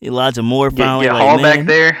 Elijah Moore finally. Get Hall back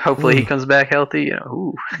there. Hopefully he comes back healthy.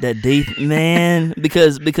 That deep, man.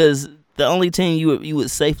 Because the only team you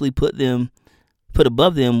would safely put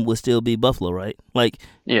above them would still be Buffalo, right? Like,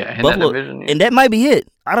 in Buffalo, that division, and that might be it.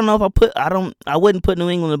 I don't know if I wouldn't put New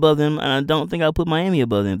England above them, and I don't think I would put Miami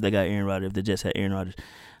above them if they got Aaron Rodgers. If the Jets had Aaron Rodgers.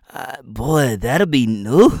 Boy, that'd be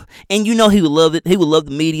new. And he would love it. He would love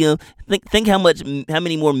the media. Think how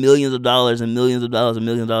many more millions of dollars and millions of dollars and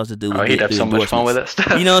millions of dollars to do. He'd have so much fun with that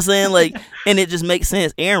stuff. You know what I'm saying? Like, and it just makes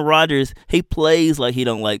sense. Aaron Rodgers, he plays like he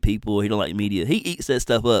don't like people. He don't like media. He eats that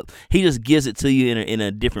stuff up. He just gives it to you in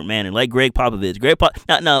a different manner. Like Greg Popovich.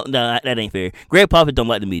 No, that ain't fair. Greg Popovich don't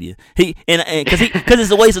like the media. Because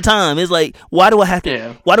it's a waste of time. It's like, why do I have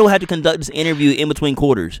to conduct this interview in between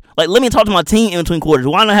quarters? Like, let me talk to my team in between quarters.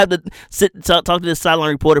 Why not have to talk to this sideline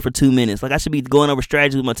reporter for 2 minutes? Like, I should be going over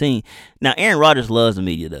strategy with my team. Now, Aaron Rodgers loves the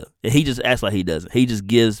media, though. He just acts like he doesn't. He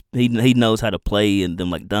just he knows how to play and them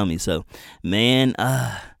like dummies. So, man,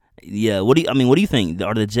 what do you think?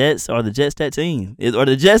 Are the Jets that team? Are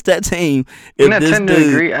the Jets that team? I tend to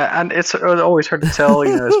agree. It's always hard to tell,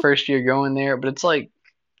 his first year going there, but it's like,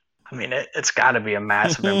 I mean, it's got to be a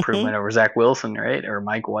massive improvement over Zach Wilson, right? Or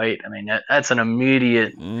Mike White. I mean, that's an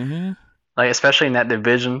immediate, like, especially in that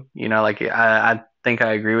division, I think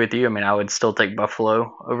I agree with you. I mean, I would still take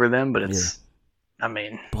Buffalo over them, but I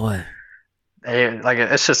mean, boy,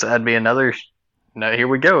 it's just, that'd be another, here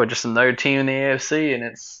we go, just another team in the AFC. And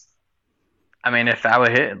it's, I mean, if I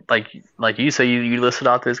would hit, like you say, you listed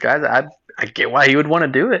out those guys, I get why he would want to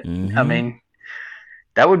do it. I mean,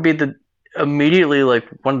 that would be immediately like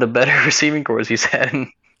one of the better receiving corps he's had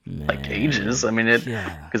in ages. I mean,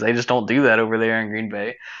 because they just don't do that over there in Green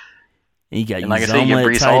Bay. And like I said, you get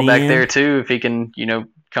Breece Hall back there too if he can,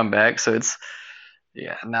 come back. So it's,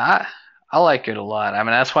 I like it a lot. I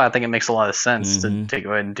mean, that's why I think it makes a lot of sense to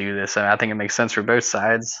go ahead and do this. I think it makes sense for both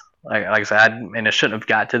sides. Like I said, and it shouldn't have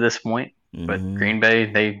got to this point. But Green Bay,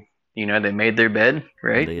 they made their bed,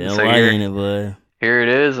 right? So here it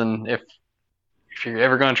is. And if you're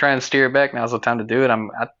ever going to try and steer it back, now's the time to do it.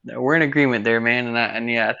 We're in agreement there, man.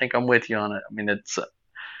 I think I'm with you on it. I mean, it's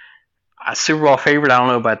a Super Bowl favorite. I don't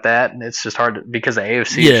know about that. It's just hard because the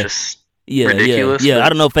AFC is just ridiculous. Yeah, I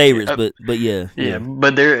don't know favorites, but yeah.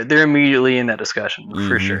 But they're immediately in that discussion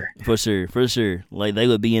for sure. For sure. Like, they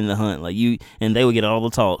would be in the hunt, and they would get all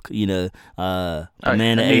the talk. Man,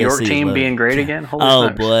 the New York AFC team being great again. Holy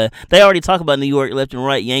smokes. Boy, they already talk about New York left and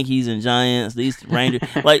right, Yankees and Giants, these Rangers,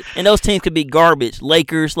 and those teams could be garbage.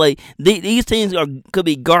 Lakers, these teams could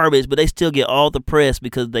be garbage, but they still get all the press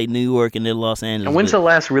because they New York and they're Los Angeles. And when's the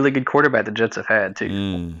last really good quarterback the Jets have had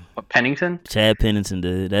too? What, Pennington? Chad Pennington,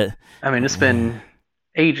 dude. I mean, it's been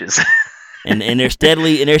ages. and they're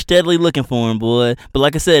steadily looking for him, boy. But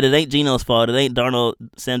like I said, it ain't Geno's fault. It ain't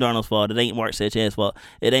Sam Darnold's fault. It ain't Mark Sanchez' fault.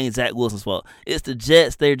 It ain't Zach Wilson's fault. It's the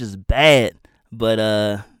Jets. They're just bad. But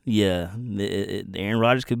Aaron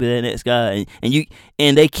Rodgers could be that next guy,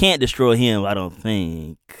 and they can't destroy him. I don't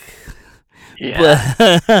think. Yeah,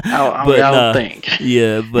 but, I don't think.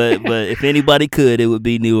 Yeah, but if anybody could, it would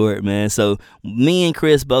be New York, man. So me and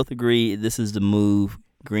Chris both agree this is the move.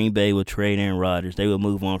 Green Bay will trade Aaron Rodgers. They will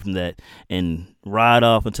move on from that and ride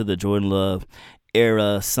off into the Jordan Love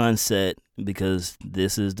era sunset because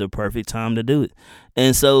this is the perfect time to do it.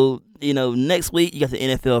 And so, next week you got the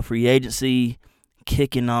NFL free agency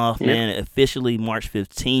kicking off, man, officially March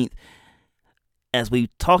 15th. As we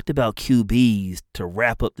talked about QBs to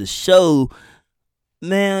wrap up the show,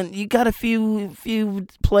 man, you got a few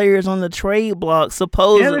players on the trade block,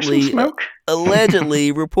 supposedly,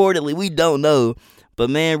 allegedly, reportedly. We don't know. But,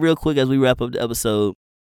 man, real quick as we wrap up the episode,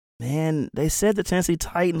 man, they said the Tennessee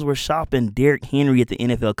Titans were shopping Derrick Henry at the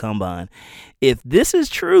NFL Combine. If this is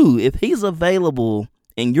true, if he's available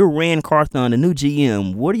and you're Rand Carthon, the new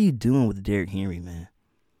GM, what are you doing with Derrick Henry, man?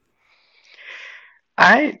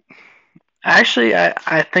 I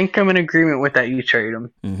think I'm in agreement with that you trade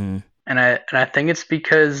him. Mm-hmm. And I think it's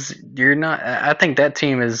because you're not – I think that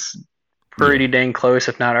team is pretty dang close,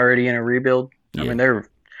 if not already in a rebuild. Yeah. I mean, they're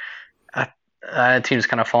 – that team's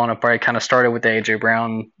kind of falling apart. It kind of started with A.J.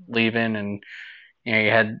 Brown leaving,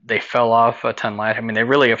 and they fell off a ton last. I mean, they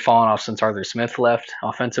really have fallen off since Arthur Smith left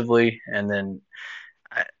offensively, and then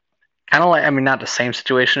kind of like, I mean, not the same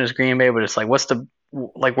situation as Green Bay, but it's like, what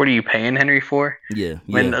are you paying Henry for? Yeah.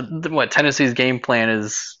 I mean, Tennessee's game plan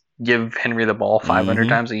is give Henry the ball 500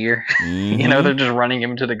 times a year. Mm-hmm. They're just running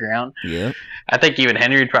him to the ground. Yeah. I think even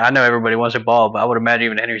Henry. I know everybody wants a ball, but I would imagine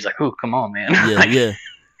even Henry's like, "Ooh, come on, man." Yeah.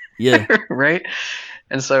 Yeah. Right.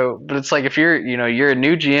 And so, but it's like if you're a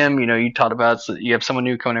new GM, you talked about you have someone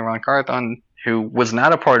new coming in, Ron Carthon, who was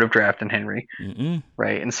not a part of drafting Henry,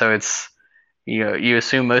 right? And so it's you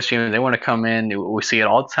assume most GMs, they want to come in. We see it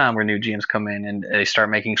all the time where new GMs come in and they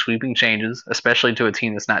start making sweeping changes, especially to a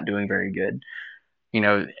team that's not doing very good.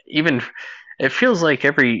 Even it feels like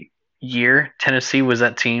every year Tennessee was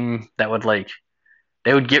that team that would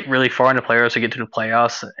they would get really far in the playoffs to get to the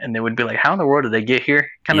playoffs, and they would be like, how in the world did they get here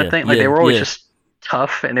kind of thing? They were always just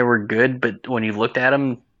tough, and they were good, but when you looked at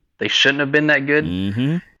them, they shouldn't have been that good.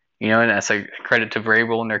 Mm-hmm. And that's a credit to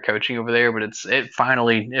Vrabel and their coaching over there, but it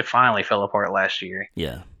finally fell apart last year.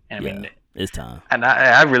 Yeah. And I mean, it's time. And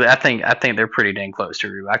I think they're pretty dang close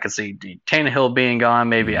to I could see Tannehill being gone,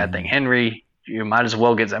 maybe. I think Henry, you might as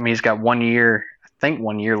well get, he's got 1 year. I think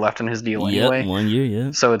 1 year left in his deal anyway. 1 year,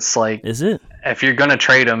 yeah. So it's like, is it? If you're gonna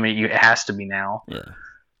trade him, it has to be now. Yeah.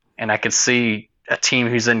 And I could see a team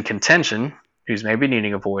who's in contention, who's maybe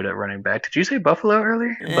needing a void at running back. Did you say Buffalo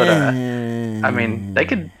earlier? But I mean, they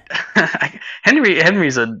could.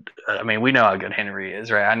 Henry's we know how good Henry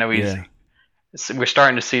is, right? I know we're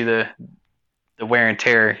starting to see the wear and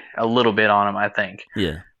tear a little bit on him, I think.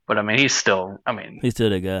 Yeah. But I mean, he's still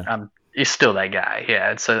that guy. He's still that guy,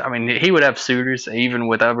 yeah. So he would have suitors, even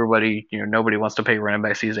with everybody. Nobody wants to pay running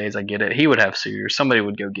backs these days. I get it. He would have suitors. Somebody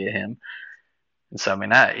would go get him. And so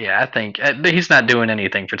I think he's not doing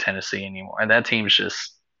anything for Tennessee anymore. And that team's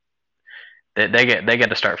just they got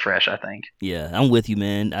to start fresh, I think. Yeah, I'm with you,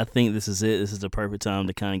 man. I think this is it. This is the perfect time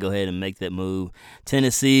to kind of go ahead and make that move.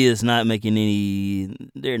 Tennessee is not making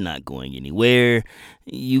they're not going anywhere.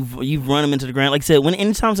 You've run them into the ground. Like I said,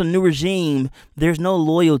 anytime it's a new regime, there's no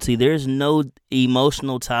loyalty. There's no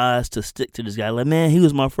emotional ties to stick to this guy. Like, man, he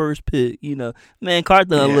was my first pick. Man,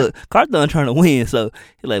 Carthon trying to win. So,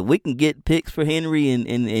 we can get picks for Henry,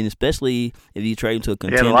 and especially if you trade him to a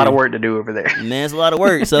contender. Yeah, a lot of work to do over there. Man, it's a lot of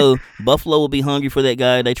work. So, Buffalo will be hungry for that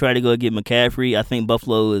guy. They try to go get McCaffrey. I think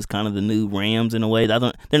Buffalo is kind of the new Rams in a way.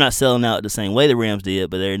 They're not selling out the same way the Rams did,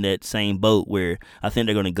 but they're in that same boat where I think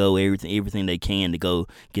they're going to go everything they can to go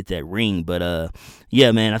get that ring. But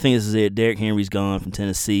yeah, man, I think this is it. Derrick Henry's gone from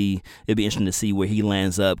Tennessee. It'll be interesting to see where he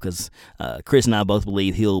lands up because Chris and I both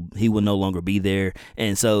believe he will no longer be there.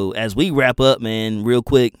 And so as we wrap up, man, real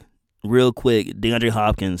quick, DeAndre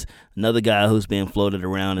Hopkins, another guy who's been floated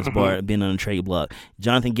around as been on the trade block.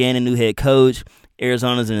 Jonathan Gannon, new head coach.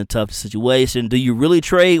 Arizona's in a tough situation. Do you really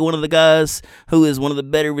trade one of the guys who is one of the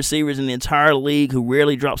better receivers in the entire league who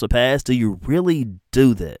rarely drops a pass? Do you really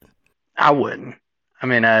do that? I wouldn't. I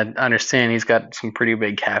understand he's got some pretty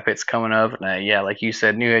big cap hits coming up. And like you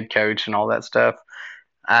said, new head coach and all that stuff.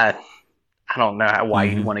 I don't know why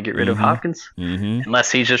you'd want to get rid of Hopkins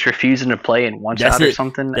unless he's just refusing to play in one shot or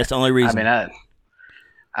something. That's the only reason.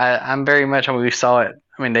 I'm very much. We saw it.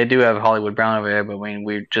 I mean, they do have Hollywood Brown over there, but I mean,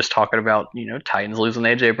 we're just talking about, Titans losing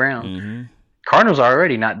A.J. Brown. Mm-hmm. Cardinals are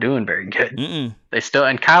already not doing very good. Mm-mm. They still,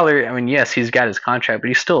 and Kyler, I mean, yes, he's got his contract, but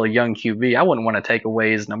he's still a young QB. I wouldn't want to take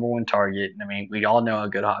away his number one target. I mean, we all know how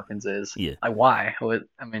good Hopkins is. Yeah. Like, why?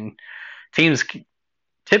 I mean, teams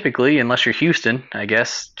typically, unless you're Houston, I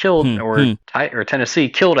guess, or Tennessee,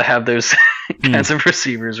 kill to have those kinds of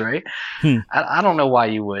receivers, right? I don't know why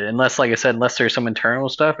you would, unless, like I said, unless there's some internal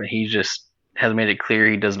stuff and he just has made it clear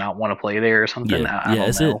he does not want to play there or something. I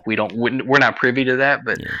don't know. We're not privy to that,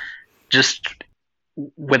 but just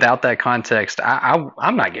without that context,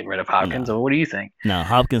 I'm not getting rid of Hopkins. No. What do you think? No,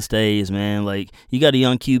 Hopkins stays, man. Like, you got a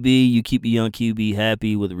young QB, you keep your young QB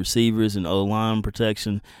happy with the receivers and O-line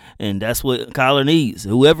protection, and that's what Kyler needs.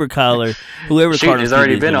 Whoever Shoot, there's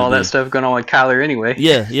already been all that stuff going on with Kyler anyway.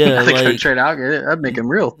 Yeah. I think I'd trade out. I'd make him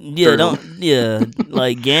real.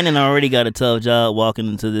 Like, Gannon already got a tough job walking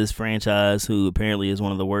into this franchise, who apparently is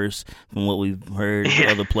one of the worst from what we've heard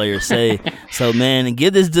other players say. So, man, and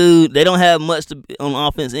give this dude, they don't have much on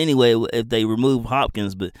offense anyway if they remove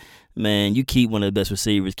Hopkins, but man, you keep one of the best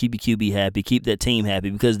receivers, keep your QB happy, keep that team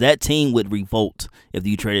happy, because that team would revolt if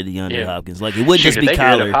you traded DeAndre Hopkins. Like, it wouldn't just be Kyler. Kyler.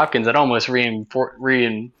 Get rid of Hopkins, that almost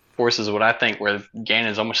reinforces what I think, where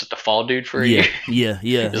Gannon's almost just a fall dude for a year. Yeah.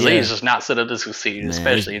 He's just not set up to succeed,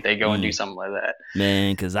 especially if they go and do something like that.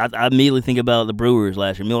 Man, because I immediately think about the Brewers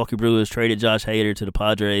last year. Milwaukee Brewers traded Josh Hader to the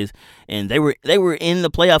Padres, and they were in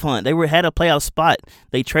the playoff hunt. They had a playoff spot.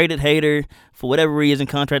 They traded Hader for whatever reason,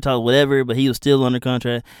 contract talk, whatever, but he was still under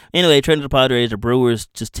contract. Anyway, they traded the Padres. The Brewers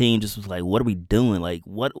team was like, what are we doing? Like,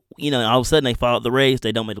 what? All of a sudden they followed the race.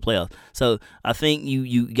 They don't make the playoffs. So I think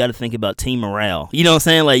you got to think about team morale. You know what I'm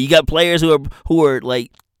saying? Like, you got players who are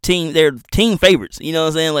like they're team favorites. You know what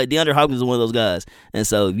I'm saying? Like, DeAndre Hopkins is one of those guys. And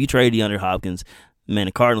so if you trade DeAndre Hopkins, man,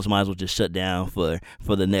 the Cardinals might as well just shut down for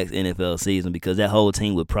the next NFL season, because that whole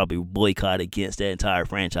team would probably boycott against that entire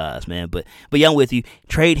franchise, man. But yeah, I'm with you.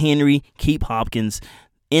 Trade Henry, keep Hopkins.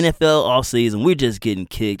 NFL offseason, we're just getting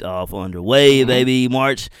kicked off underway, baby.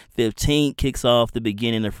 March 15th kicks off the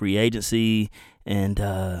beginning of free agency, and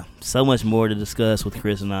so much more to discuss with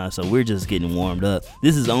Chris and I, so we're just getting warmed up.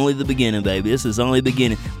 This is only the beginning, baby. This is only the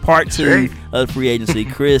beginning. Part 2 of free agency.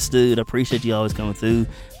 Chris, dude, I appreciate you always coming through.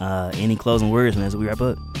 Any closing words, man, as we wrap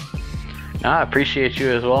up? I appreciate you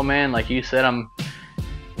as well, man. Like you said,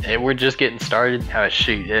 we're just getting started.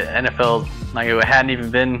 NFL, like, it hadn't even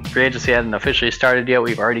been, free agency hadn't officially started yet.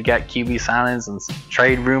 We've already got QB signings and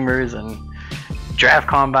trade rumors and draft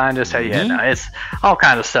combine. Just it's all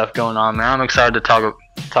kinds of stuff going on, man. I'm excited to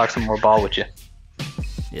talk some more ball with you.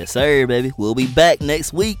 Yes, sir, baby. We'll be back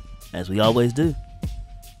next week, as we always do.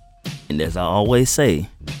 And as I always say,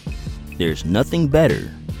 there's nothing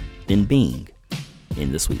better than being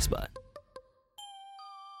in the sweet spot.